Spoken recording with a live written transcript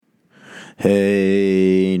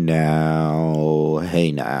Hey now,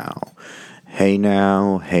 hey now, hey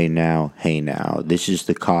now, hey now, hey now. This is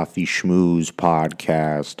the Coffee Schmooze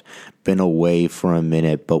podcast. Been away for a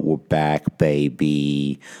minute, but we're back,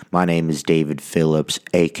 baby. My name is David Phillips,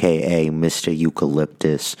 aka Mr.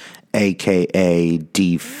 Eucalyptus, aka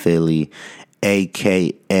D Philly,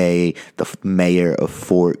 aka the mayor of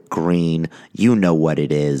Fort Greene. You know what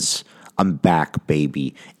it is. I'm back,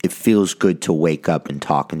 baby. It feels good to wake up and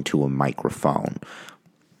talk into a microphone.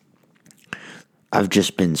 I've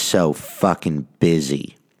just been so fucking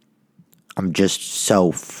busy. I'm just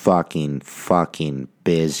so fucking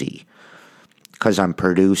busy. Because I'm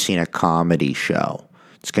producing a comedy show.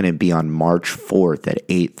 It's going to be on March 4th at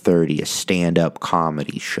 8:30, a stand-up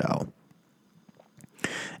comedy show.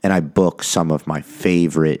 And I booked some of my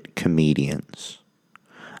favorite comedians.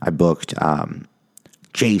 I booked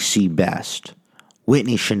J.C. Best,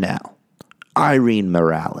 Whitney Chanel, Irene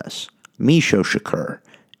Morales, Misho Shakur,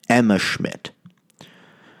 Emma Schmidt.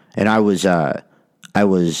 And I was,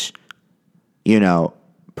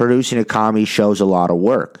 producing a comedy show's a lot of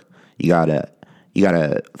work. You gotta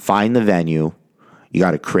find the venue, you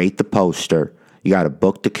gotta create the poster, you gotta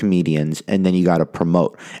book the comedians, and then you gotta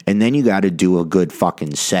promote. And then you gotta do a good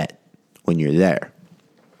fucking set when you're there.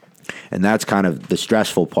 And that's kind of the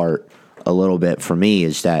stressful part a little bit for me,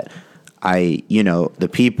 is that the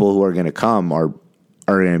people who are going to come are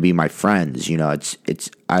going to be my friends. I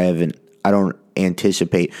don't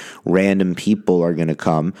anticipate random people are going to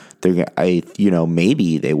come.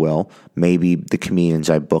 Maybe they will. Maybe the comedians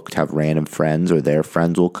I booked have random friends or their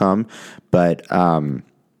friends will come. But,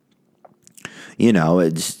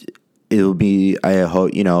 it'll be, I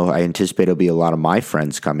hope, I anticipate it'll be a lot of my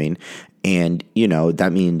friends coming. And,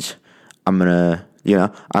 that means I'm going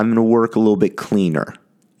to work a little bit cleaner.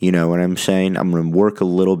 You know what I'm saying? I'm going to work a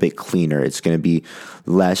little bit cleaner. It's going to be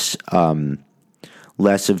less of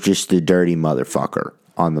just the dirty motherfucker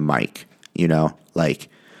on the mic,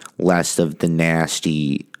 less of the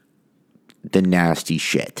nasty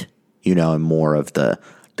shit, and more of the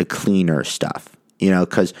cleaner stuff,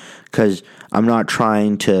 because I'm not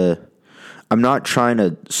trying to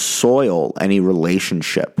soil any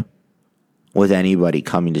relationship with anybody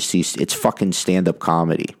coming to see. It's fucking stand-up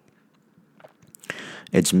comedy.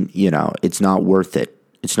 It's not worth it.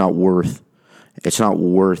 It's not worth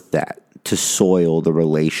that to soil the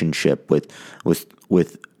relationship with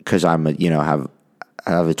because I'm have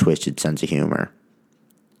a twisted sense of humor.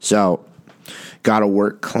 So gotta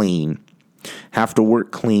work clean. Have to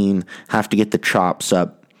work clean. Have to get the chops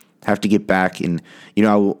up. Have to get back in.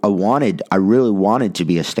 I really wanted to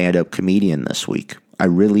be a stand-up comedian this week. I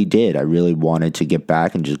really did. I really wanted to get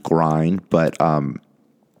back and just grind, but the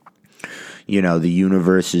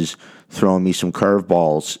universe is throwing me some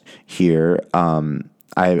curveballs here.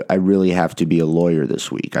 I really have to be a lawyer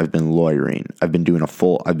this week. I've been lawyering. I've been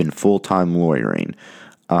full-time lawyering,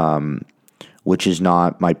 which is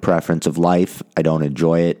not my preference of life. I don't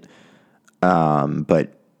enjoy it.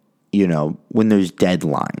 But when there's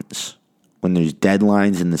deadlines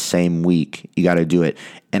in the same week, you got to do it.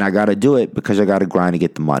 And I got to do it because I got to grind to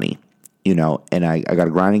get the money, and I got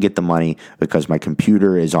to grind to get the money because my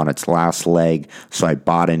computer is on its last leg. So I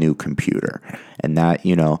bought a new computer, and that,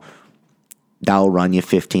 that'll run you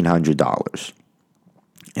 $1,500.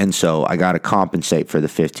 And so I got to compensate for the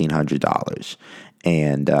 $1,500.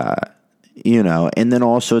 And, and then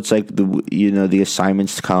also it's like the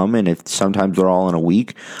assignments come, and if sometimes they're all in a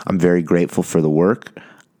week, I'm very grateful for the work.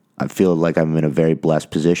 I feel like I'm in a very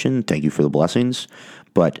blessed position. Thank you for the blessings.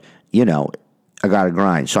 But, I got to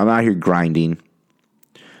grind. So I'm out here grinding,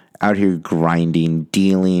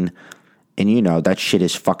 dealing. And, that shit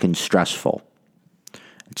is fucking stressful.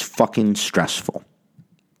 It's fucking stressful.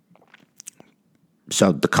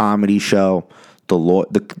 So the comedy show,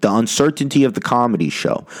 the uncertainty of the comedy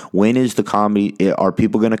show. When is the comedy? Are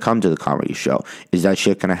people going to come to the comedy show? Is that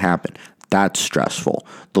shit going to happen? That's stressful.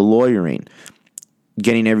 The lawyering.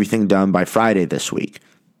 Getting everything done by Friday this week.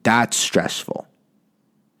 That's stressful.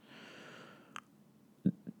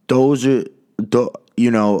 Those are the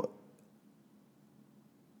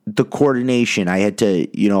coordination. I had to,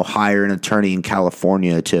 hire an attorney in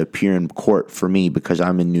California to appear in court for me because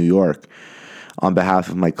I'm in New York on behalf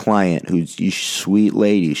of my client, who's a sweet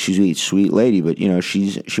lady. She's a sweet lady, but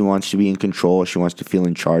she wants to be in control. She wants to feel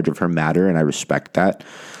in charge of her matter, and I respect that.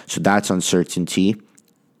 So that's uncertainty.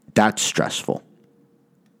 That's stressful.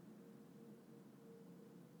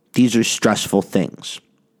 These are stressful things.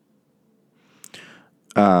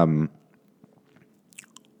 But,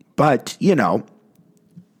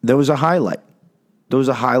 there was a highlight.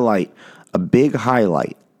 A big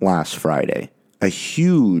highlight last Friday. A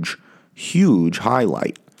huge huge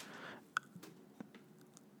highlight.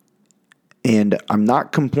 And I'm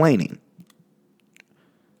not complaining.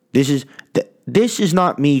 This is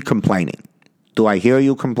not me complaining. Do I hear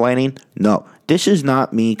you complaining? No, this is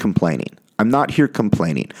not me complaining. I'm not here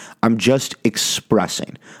complaining. I'm just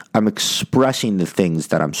expressing. I'm expressing the things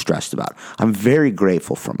that I'm stressed about. I'm very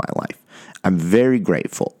grateful for my life. I'm very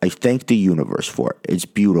grateful. I thank the universe for it. It's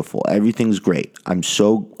beautiful. Everything's great. I'm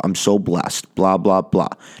so blessed. Blah, blah, blah.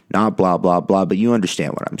 Not blah, blah, blah, but you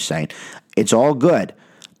understand what I'm saying. It's all good,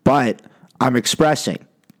 but I'm expressing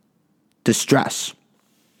the stress.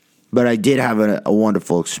 But I did have a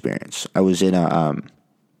wonderful experience. I was in an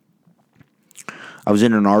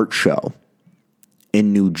art show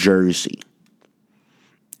in New Jersey.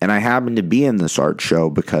 And I happened to be in this art show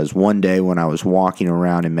because one day when I was walking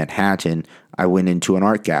around in Manhattan, I went into an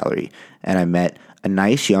art gallery and I met a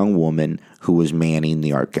nice young woman who was manning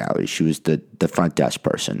the art gallery. She was the front desk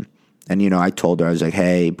person. And, I told her, I was like,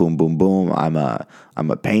 hey, boom, boom, boom, I'm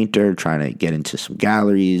a painter trying to get into some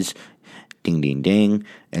galleries. Ding, ding, ding.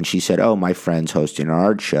 And she said, oh, my friend's hosting an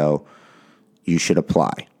art show. You should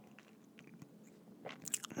apply.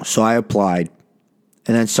 So I applied,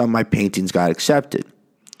 and then some of my paintings got accepted.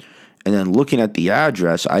 And then looking at the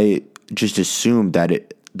address, I just assumed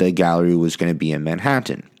that the gallery was going to be in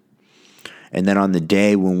Manhattan. And then on the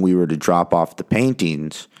day when we were to drop off the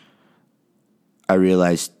paintings, I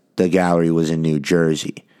realized the gallery was in New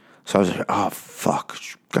Jersey. So I was like, oh, fuck,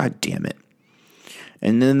 God damn it.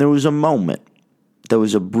 And then there was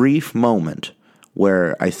a brief moment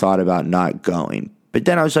where I thought about not going. But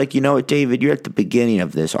then I was like, you know what, David, you're at the beginning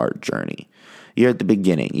of this art journey. You're at the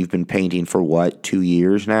beginning. You've been painting for 2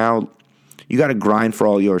 years now? You got to grind for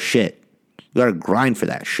all your shit. You got to grind for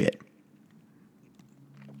that shit.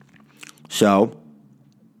 So,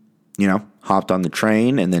 hopped on the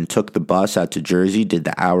train and then took the bus out to Jersey, did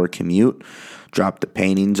the hour commute, dropped the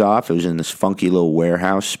paintings off. It was in this funky little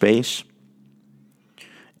warehouse space.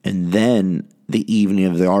 And then the evening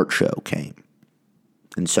of the art show came.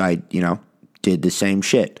 And so I, did the same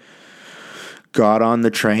shit. Got on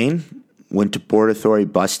the train, went to Port Authority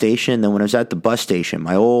bus station. Then when I was at the bus station,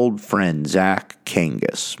 my old friend, Zach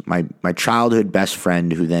Kangas, my childhood best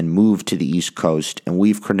friend who then moved to the East Coast, and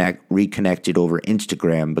we've reconnected over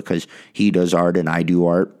Instagram because he does art and I do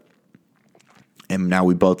art. And now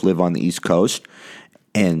we both live on the East Coast.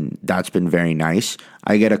 And that's been very nice.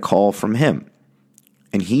 I get a call from him.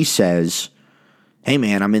 And he says, hey,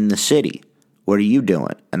 man, I'm in the city. What are you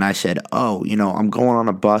doing? And I said, oh, I'm going on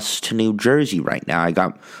a bus to New Jersey right now. I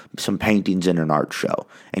got some paintings in an art show.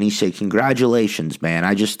 And he said, congratulations, man.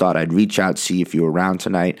 I just thought I'd reach out, see if you were around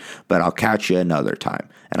tonight, but I'll catch you another time.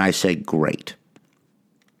 And I said, great.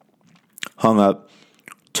 Hung up,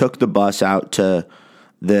 took the bus out to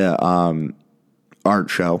the art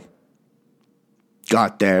show.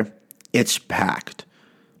 Got there. It's packed.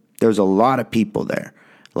 There's a lot of people there.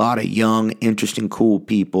 A lot of young, interesting, cool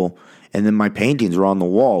people. And then my paintings were on the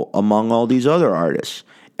wall among all these other artists.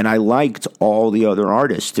 And I liked all the other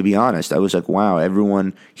artists, to be honest. I was like, wow,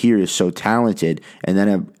 everyone here is so talented. And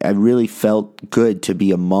then I really felt good to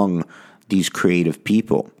be among these creative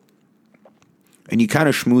people. And you kind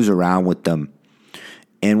of schmooze around with them.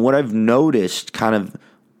 And what I've noticed kind of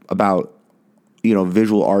about,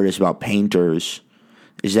 visual artists, about painters,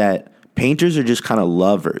 is that painters are just kind of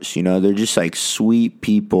lovers, they're just like sweet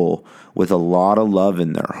people with a lot of love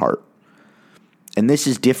in their heart. And this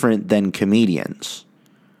is different than comedians.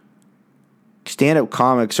 Stand-up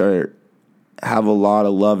comics have a lot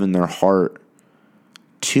of love in their heart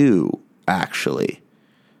too, actually.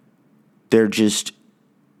 They're just,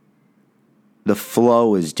 the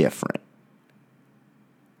flow is different.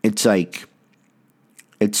 It's like,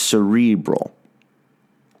 it's cerebral.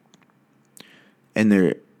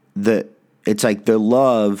 And it's like their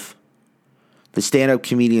love, the stand-up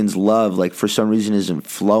comedians' love, like for some reason isn't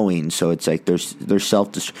flowing. So it's like the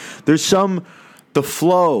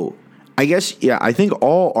flow. I guess, yeah, I think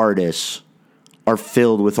all artists are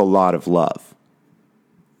filled with a lot of love.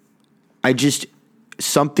 I just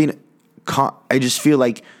feel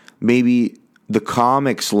like maybe the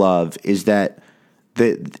comics' love is that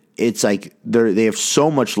it's like they have so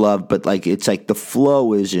much love, but like it's like the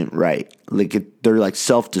flow isn't right. Like they're like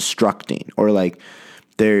self-destructing, or like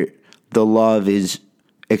the love is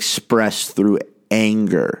expressed through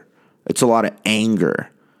anger. It's a lot of anger,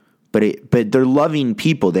 but they're loving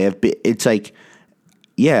people. It's like,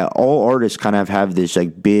 yeah, all artists kind of have this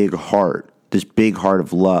like big heart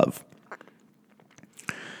of love.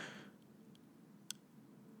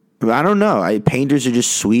 I don't know. Painters are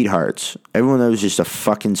just sweethearts. Everyone knows just a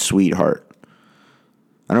fucking sweetheart.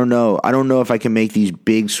 I don't know. I don't know if I can make these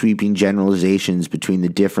big sweeping generalizations between the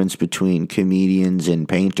difference between comedians and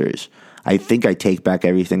painters. I think I take back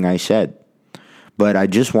everything I said. But I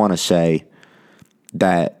just want to say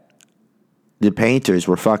that the painters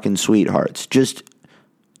were fucking sweethearts. Just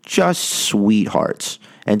sweethearts.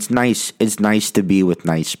 And it's nice to be with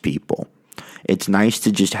nice people. It's nice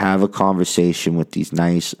to just have a conversation with these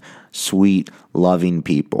nice, sweet, loving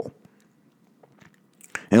people.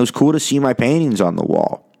 And it was cool to see my paintings on the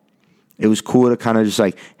wall. It was cool to kind of just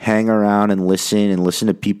like hang around and listen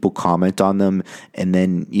to people comment on them, and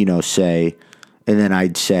then,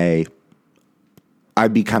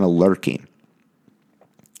 I'd be kind of lurking.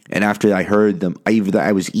 And after I heard them, I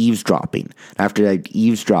was eavesdropping. After I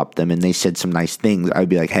eavesdropped them and they said some nice things, I'd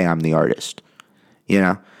be like, hey, I'm the artist.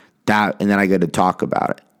 And then I got to talk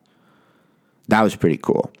about it. That was pretty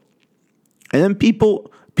cool. And then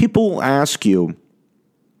people will ask you,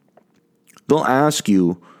 they'll ask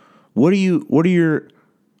you, what are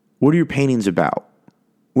your paintings about?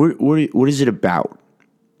 What is it about?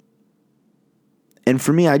 And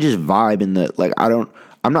for me, I just vibe in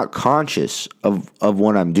I'm not conscious of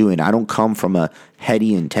what I'm doing. I don't come from a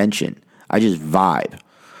heady intention. I just vibe.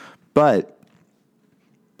 But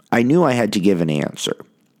I knew I had to give an answer.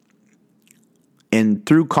 And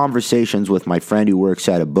through conversations with my friend who works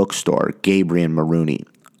at a bookstore, Gabriel Maroney,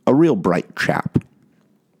 a real bright chap,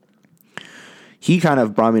 he kind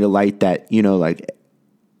of brought me to light that,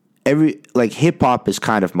 hip hop is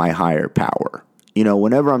kind of my higher power.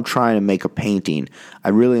 Whenever I'm trying to make a painting, I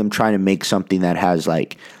really am trying to make something that has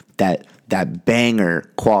like that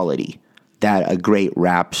banger quality that a great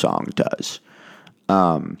rap song does.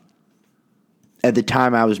 At the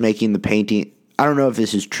time I was making the painting, I don't know if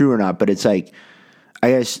this is true or not, but it's like, I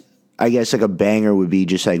guess like a banger would be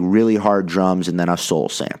just like really hard drums and then a soul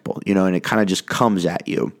sample, and it kind of just comes at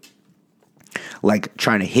you like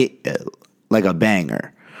trying to hit like a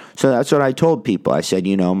banger. So that's what I told people. I said,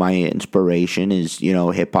 my inspiration is,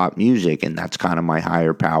 hip hop music, and that's kind of my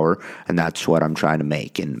higher power, and that's what I'm trying to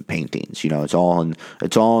make in paintings. It's all in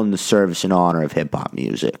the service and honor of hip hop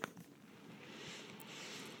music.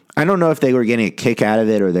 I don't know if they were getting a kick out of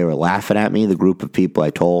it or they were laughing at me, the group of people I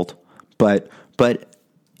told, but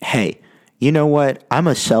hey, you know what? I'm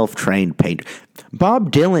a self-trained painter.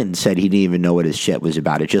 Bob Dylan said he didn't even know what his shit was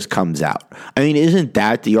about. It just comes out. I mean, isn't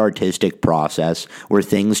that the artistic process where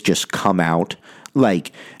things just come out?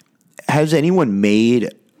 Like, has anyone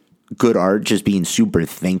made good art just being super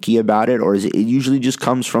thinky about it? Or is it usually just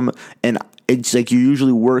comes from, and it's like you're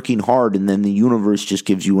usually working hard and then the universe just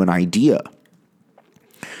gives you an idea.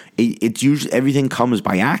 It's usually, everything comes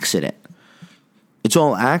by accident. It's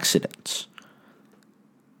all accidents.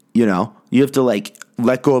 You have to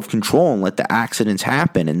let go of control and let the accidents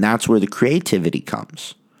happen, and that's where the creativity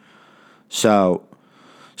comes. So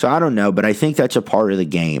I don't know, but I think that's a part of the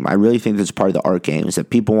game. I really think that's part of the art game, is that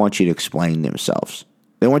people want you to explain themselves.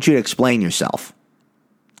 They want you to explain yourself.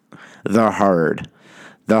 The herd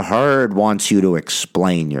wants you to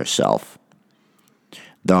explain yourself.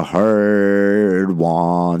 The herd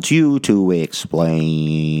wants you to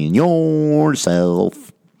explain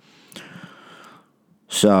yourself.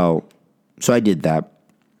 So I did that.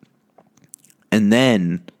 And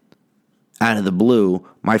then, out of the blue,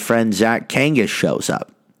 my friend Zach Kangas shows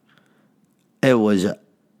up. It was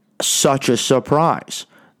such a surprise.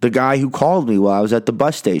 The guy who called me while I was at the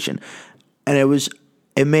bus station. And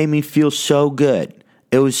it made me feel so good.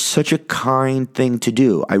 It was such a kind thing to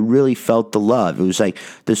do. I really felt the love. It was like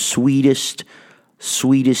the sweetest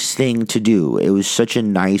thing to do. It was such a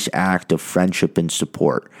nice act of friendship and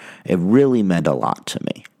support. It really meant a lot to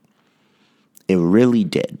me. It really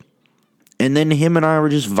did. And then him and I were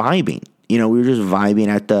just vibing. We were just vibing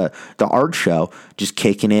at the art show, just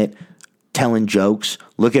kicking it, telling jokes,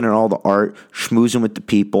 looking at all the art, schmoozing with the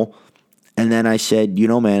people. And then I said,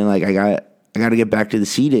 man, I got to get back to the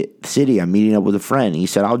city. I'm meeting up with a friend. He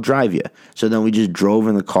said, I'll drive you. So then we just drove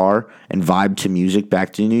in the car and vibed to music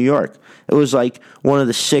back to New York. It was like one of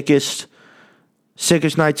the sickest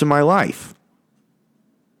nights of my life.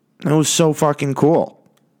 It was so fucking cool.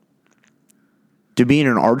 To be in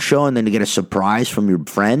an art show and then to get a surprise from your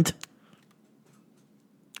friend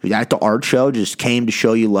who at the art show just came to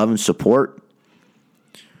show you love and support.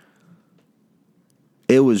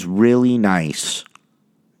 It was really nice.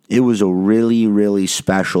 It was a really, really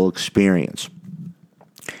special experience.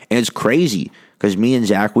 And it's crazy because me and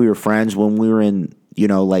Zach, we were friends when we were in,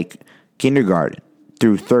 kindergarten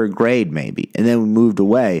through third grade maybe. And then we moved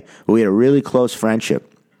away. But we had a really close friendship.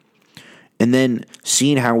 And then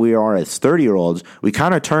seeing how we are as 30-year-olds, we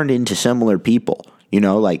kind of turned into similar people,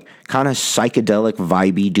 kind of psychedelic,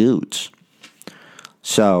 vibey dudes.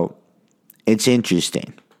 So it's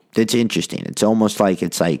interesting. It's interesting. It's almost like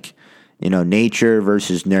nature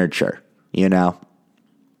versus nurture.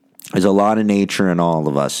 There's a lot of nature in all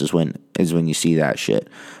of us is when you see that shit.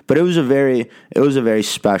 But it was a very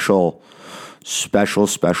special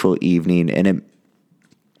evening, and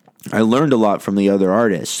I learned a lot from the other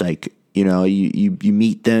artists. Like, you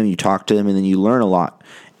meet them, you talk to them, and then you learn a lot.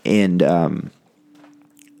 And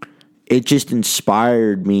it just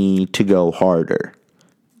inspired me to go harder.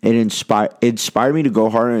 It inspired me to go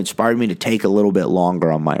harder. It inspired me to take a little bit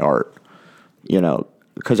longer on my art.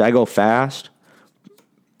 Because I go fast,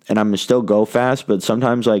 and I'm still go fast, but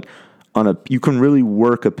sometimes you can really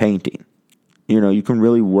work a painting. You can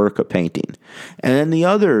really work a painting. And then the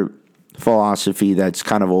other philosophy that's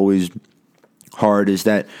kind of always hard is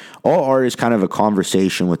that all art is kind of a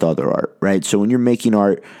conversation with other art, right? So when you're making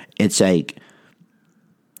art, it's like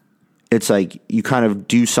you kind of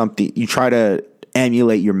do something, you try to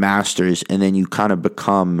emulate your masters, and then you kind of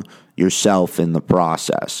become yourself in the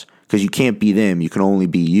process. Because you can't be them, you can only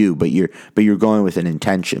be you, but you're going with an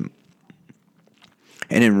intention.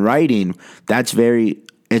 And in writing, it's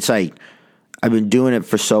like I've been doing it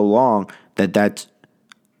for so long in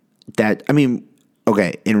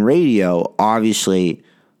radio, obviously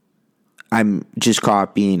I'm just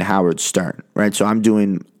copying Howard Stern, right? So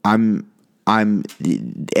everything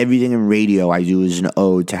in radio I do is an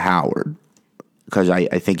ode to Howard, because I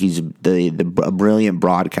think he's a brilliant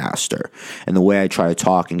broadcaster, and the way I try to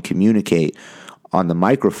talk and communicate on the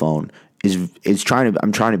microphone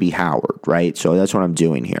I'm trying to be Howard, right? So that's what I'm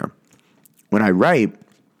doing here. When I write,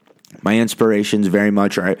 my inspirations very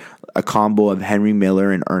much are a combo of Henry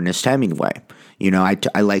Miller and Ernest Hemingway.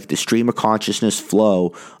 I like the stream of consciousness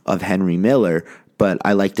flow of Henry Miller, but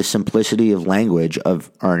I like the simplicity of language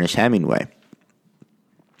of Ernest Hemingway.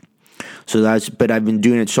 But I've been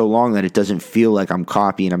doing it so long that it doesn't feel like I'm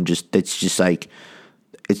copying.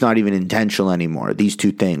 It's not even intentional anymore. These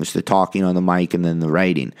two things, the talking on the mic and then the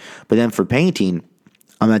writing. But then for painting,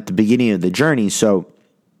 I'm at the beginning of the journey. So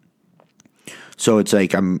it's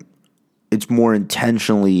like it's more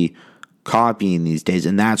intentionally copying these days.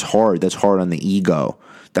 And that's hard. That's hard on the ego.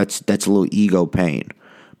 That's a little ego pain.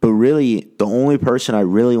 But really, the only person I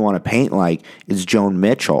really want to paint like is Joan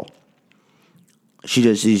Mitchell. She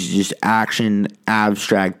does these just action,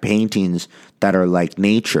 abstract paintings that are like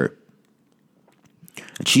nature.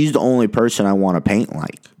 And she's the only person I want to paint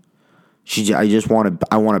like. I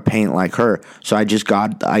want to paint like her. So I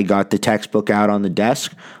got the textbook out on the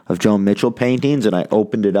desk of Joan Mitchell paintings, and I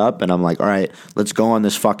opened it up, and I'm like, all right, let's go on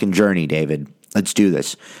this fucking journey, David. Let's do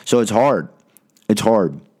this. So it's hard. It's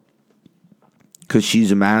hard. Because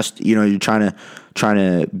she's a master, you're trying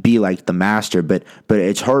to be like the master, but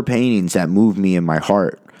it's her paintings that move me in my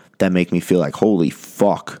heart, that make me feel like, holy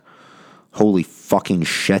fucking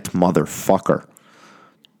shit, motherfucker.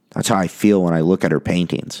 That's how I feel when I look at her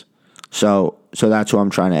paintings. So that's what I'm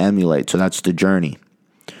trying to emulate. So that's the journey.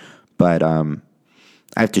 But I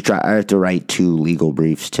have to write 2 legal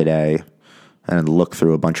briefs today, and look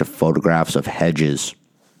through a bunch of photographs of hedges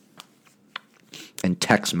and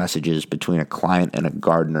text messages between a client and a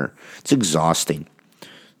gardener. It's exhausting.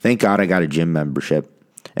 Thank God I got a gym membership.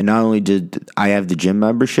 And not only did I have the gym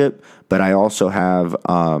membership, but I also have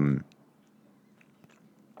the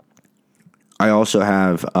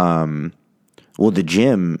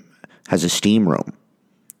gym has a steam room.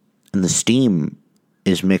 And the steam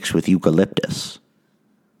is mixed with eucalyptus.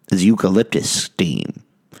 It's eucalyptus steam.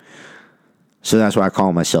 So that's why I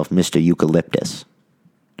call myself Mr. Eucalyptus.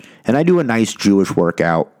 And I do a nice Jewish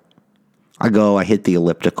workout. I hit the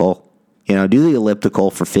elliptical. Do the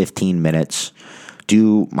elliptical for 15 minutes.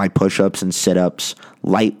 Do my push-ups and sit-ups.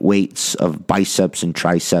 Light weights of biceps and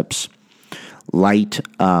triceps. Light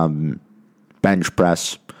bench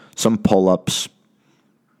press. Some pull-ups.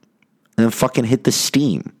 And then fucking hit the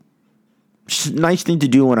steam. It's a nice thing to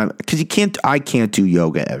do because I can't do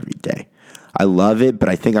yoga every day. I love it, but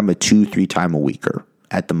I think I'm a 2-3 time a weeker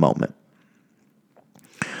at the moment.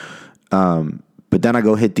 But then I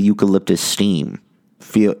go hit the eucalyptus steam.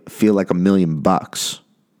 Feel like $1 million.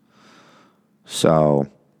 So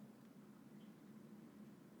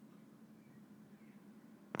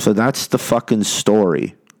that's the fucking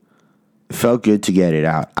story. It felt good to get it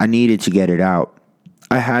out. I needed to get it out.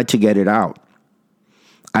 I had to get it out.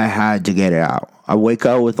 I wake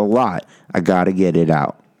up with a lot. I gotta get it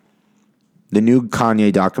out. The new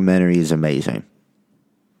Kanye documentary is amazing.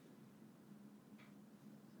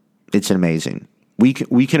 It's amazing. We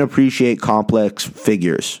can appreciate complex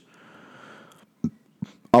figures.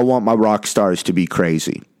 I want my rock stars to be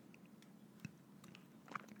crazy.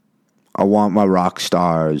 I want my rock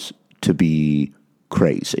stars to be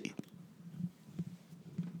crazy.